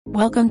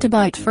Welcome to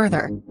Byte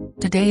Further.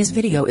 Today's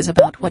video is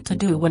about what to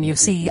do when you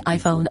see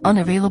iPhone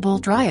unavailable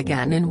try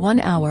again in 1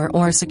 hour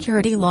or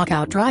security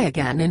lockout try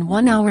again in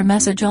 1 hour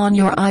message on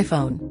your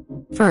iPhone.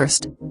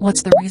 First,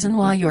 what's the reason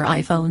why your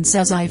iPhone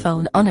says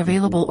iPhone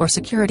unavailable or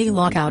security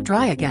lockout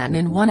try again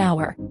in 1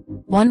 hour?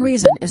 One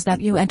reason is that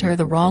you enter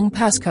the wrong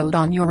passcode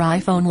on your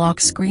iPhone lock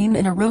screen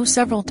in a row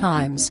several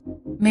times.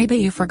 Maybe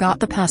you forgot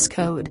the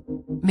passcode.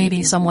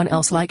 Maybe someone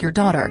else like your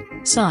daughter,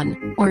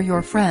 son, or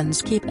your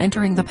friends keep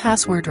entering the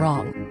password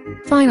wrong.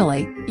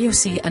 Finally, you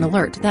see an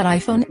alert that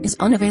iPhone is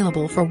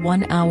unavailable for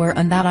 1 hour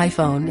and that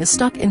iPhone is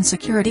stuck in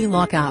security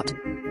lockout.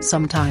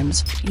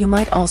 Sometimes, you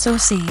might also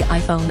see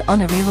iPhone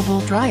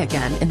unavailable try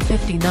again in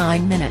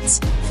 59 minutes,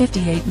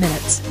 58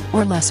 minutes,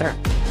 or lesser.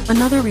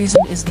 Another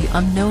reason is the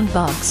unknown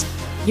bugs.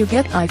 You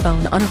get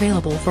iPhone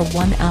unavailable for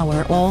 1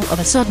 hour all of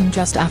a sudden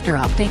just after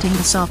updating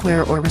the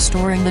software or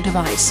restoring the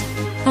device.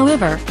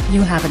 However,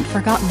 you haven't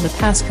forgotten the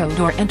passcode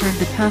or entered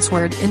the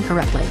password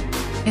incorrectly.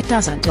 It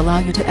doesn't allow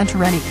you to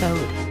enter any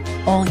code.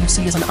 All you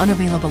see is an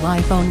unavailable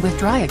iPhone with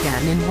try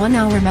again in 1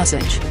 hour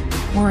message.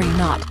 Worry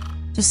not.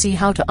 To see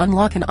how to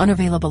unlock an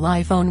unavailable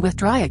iPhone with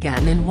try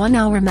again in 1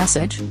 hour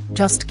message,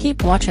 just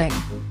keep watching.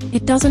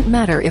 It doesn't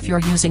matter if you're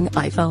using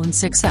iPhone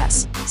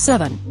 6s,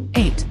 7,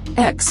 8,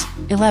 X,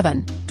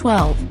 11,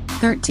 12,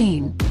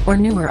 13, or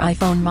newer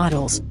iPhone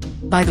models.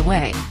 By the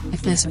way,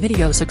 if this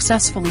video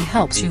successfully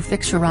helps you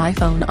fix your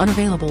iPhone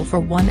unavailable for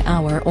 1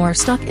 hour or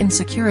stuck in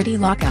security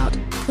lockout,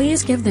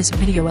 please give this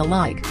video a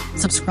like,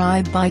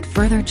 subscribe Byte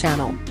Further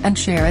channel, and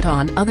share it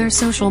on other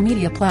social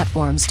media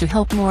platforms to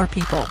help more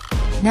people.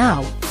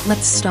 Now,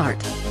 let's start.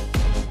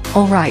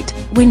 Alright,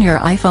 when your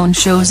iPhone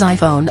shows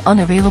iPhone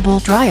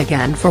unavailable try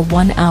again for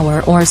 1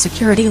 hour or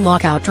security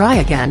lockout try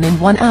again in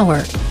 1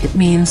 hour, it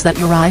means that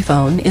your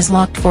iPhone is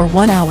locked for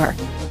 1 hour.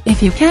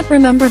 If you can't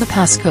remember the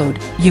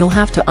passcode, you'll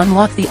have to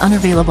unlock the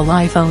unavailable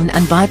iPhone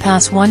and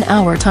bypass 1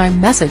 hour time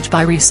message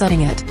by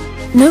resetting it.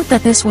 Note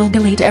that this will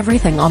delete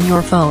everything on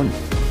your phone.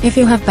 If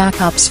you have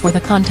backups for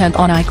the content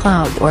on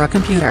iCloud or a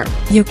computer,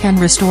 you can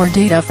restore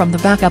data from the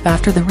backup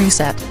after the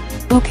reset.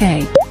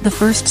 Okay, the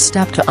first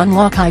step to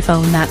unlock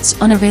iPhone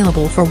that's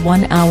unavailable for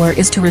 1 hour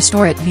is to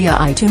restore it via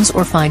iTunes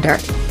or Finder.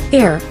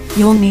 Here,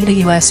 you'll need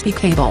a USB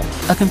cable,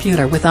 a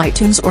computer with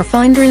iTunes or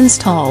Finder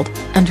installed,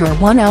 and your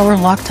 1 hour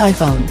locked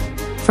iPhone.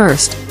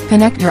 First,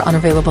 connect your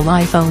unavailable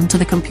iPhone to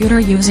the computer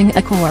using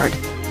a cord.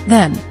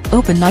 Then,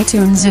 open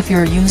iTunes if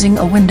you're using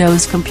a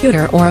Windows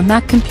computer or a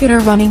Mac computer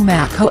running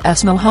Mac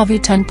OS Mojave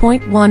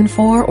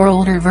 10.14 or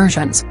older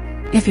versions.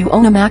 If you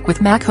own a Mac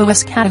with Mac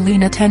OS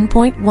Catalina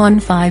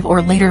 10.15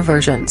 or later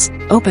versions,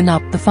 open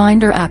up the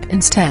Finder app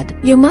instead.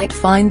 You might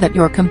find that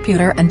your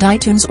computer and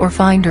iTunes or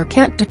Finder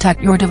can't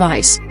detect your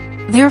device.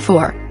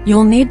 Therefore,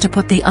 you'll need to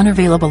put the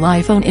unavailable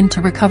iPhone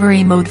into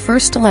recovery mode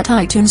first to let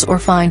iTunes or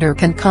Finder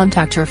can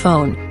contact your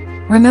phone.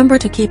 Remember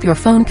to keep your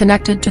phone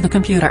connected to the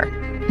computer.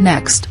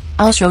 Next,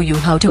 I'll show you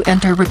how to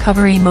enter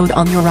recovery mode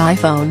on your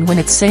iPhone when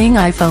it's saying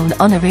iPhone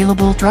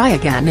unavailable try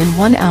again in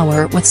 1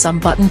 hour with some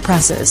button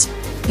presses.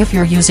 If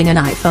you're using an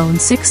iPhone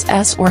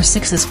 6s or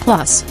 6s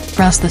Plus,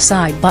 press the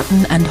side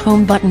button and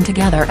home button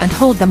together and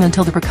hold them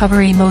until the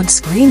recovery mode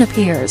screen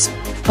appears.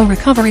 A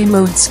recovery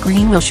mode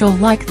screen will show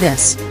like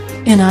this.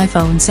 In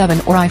iPhone 7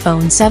 or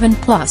iPhone 7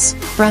 Plus,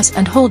 press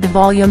and hold the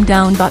volume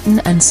down button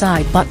and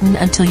side button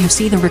until you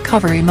see the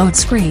recovery mode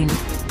screen.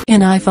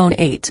 In iPhone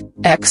 8,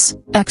 X,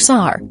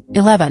 XR,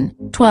 11,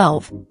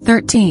 12,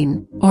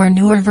 13, or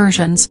newer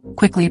versions,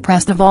 quickly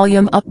press the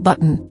volume up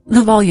button,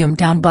 the volume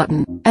down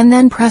button, and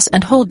then press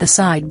and hold the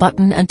side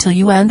button until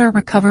you enter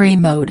recovery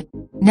mode.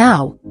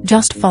 Now,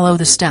 just follow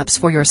the steps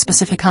for your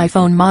specific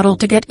iPhone model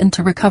to get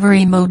into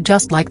recovery mode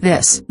just like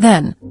this.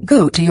 Then,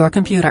 go to your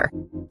computer.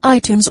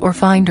 iTunes or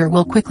Finder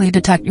will quickly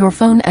detect your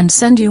phone and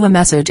send you a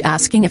message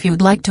asking if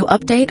you'd like to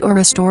update or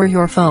restore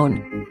your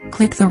phone.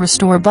 Click the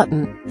Restore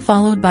button,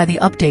 followed by the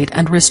Update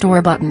and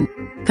Restore button.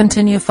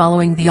 Continue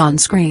following the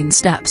on-screen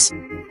steps.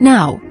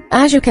 Now,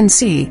 as you can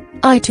see,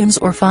 iTunes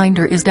or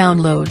Finder is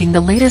downloading the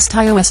latest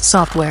iOS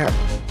software.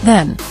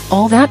 Then,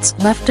 all that's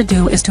left to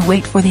do is to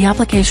wait for the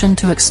application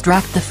to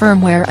extract the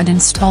firmware and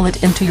install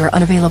it into your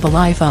unavailable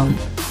iPhone.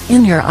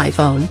 In your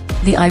iPhone,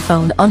 the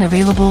iPhone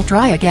unavailable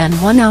try again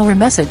 1 hour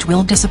message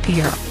will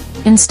disappear.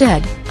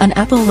 Instead, an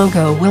Apple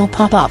logo will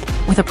pop up,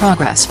 with a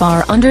progress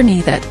bar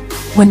underneath it.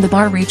 When the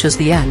bar reaches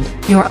the end,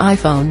 your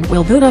iPhone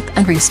will boot up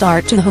and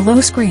restart to the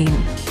hello screen.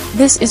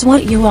 This is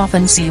what you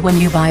often see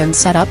when you buy and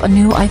set up a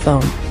new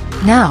iPhone.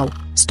 Now,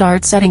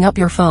 start setting up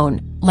your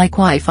phone, like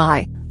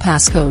Wi-Fi,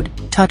 passcode,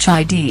 Touch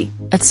ID,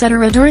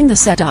 etc. During the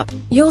setup,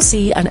 you'll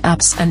see an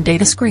Apps and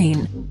Data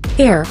screen.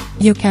 Here,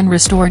 you can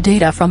restore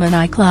data from an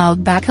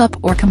iCloud backup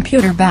or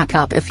computer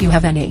backup if you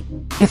have any.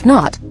 If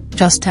not,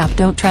 just tap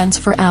Don't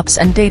Transfer Apps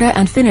and Data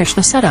and finish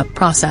the setup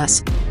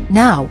process.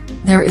 Now,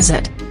 there is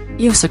it.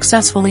 You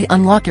successfully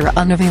unlock your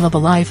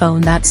unavailable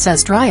iPhone that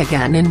says try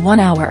again in 1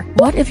 hour.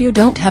 What if you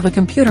don't have a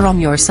computer on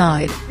your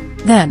side?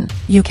 Then,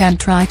 you can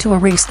try to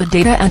erase the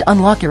data and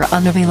unlock your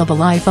unavailable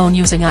iPhone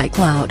using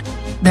iCloud.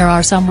 There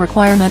are some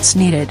requirements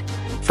needed.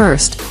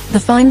 First, the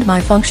Find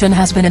My function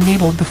has been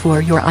enabled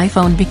before your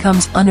iPhone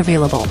becomes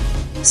unavailable.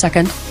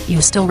 Second, you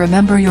still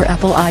remember your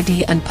Apple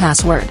ID and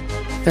password.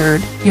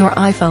 Third, your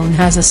iPhone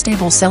has a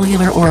stable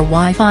cellular or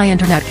Wi-Fi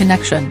internet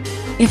connection.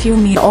 If you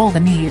meet all the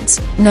needs,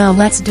 now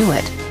let's do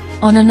it.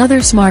 On another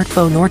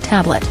smartphone or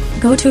tablet,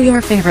 go to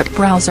your favorite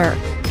browser.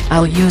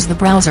 I'll use the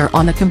browser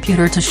on the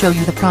computer to show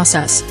you the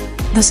process.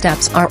 The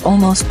steps are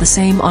almost the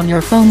same on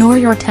your phone or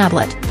your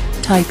tablet.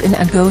 Type in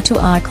and go to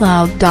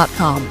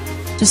iCloud.com.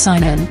 To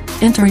sign in,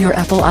 enter your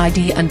Apple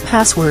ID and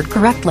password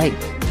correctly.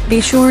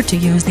 Be sure to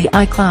use the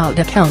iCloud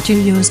account you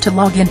used to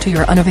log into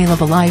your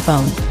unavailable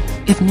iPhone.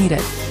 If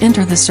needed,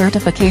 enter the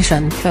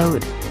certification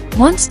code.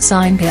 Once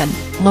signed in,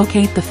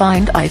 locate the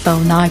Find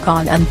iPhone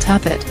icon and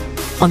tap it.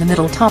 On the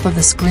middle top of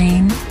the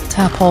screen,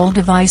 tap All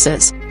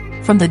Devices.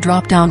 From the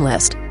drop-down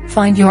list,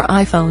 find your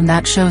iPhone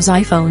that shows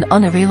iPhone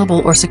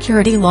Unavailable or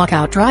Security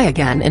Lockout Try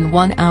Again in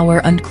 1 hour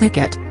and click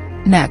it.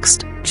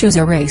 Next, choose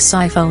Erase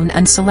iPhone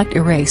and select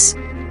Erase.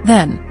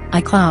 Then,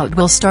 iCloud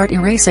will start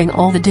erasing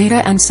all the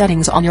data and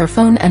settings on your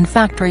phone and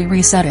factory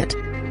reset it.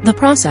 The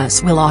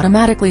process will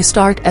automatically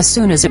start as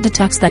soon as it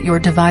detects that your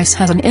device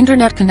has an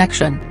internet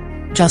connection.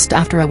 Just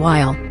after a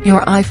while,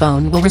 your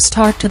iPhone will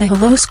restart to the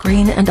hello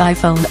screen and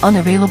iPhone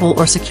Unavailable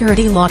or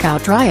Security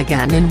Lockout Try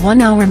Again in 1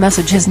 hour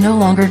message is no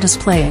longer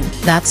displaying.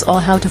 That's all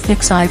how to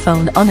fix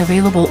iPhone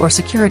Unavailable or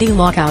Security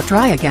Lockout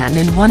Try Again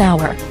in 1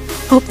 hour.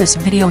 Hope this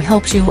video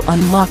helps you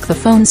unlock the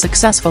phone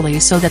successfully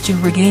so that you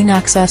regain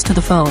access to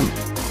the phone.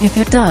 If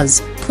it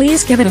does,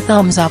 please give it a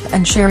thumbs up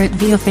and share it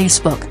via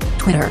Facebook,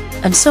 Twitter,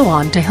 and so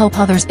on to help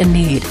others in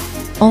need.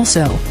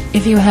 Also,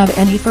 if you have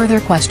any further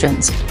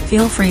questions,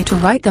 feel free to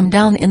write them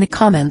down in the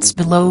comments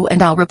below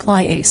and I'll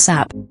reply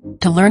ASAP.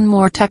 To learn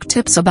more tech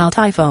tips about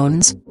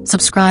iPhones,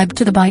 subscribe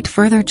to the Byte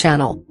Further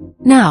channel.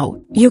 Now,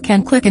 you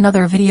can click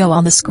another video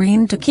on the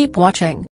screen to keep watching.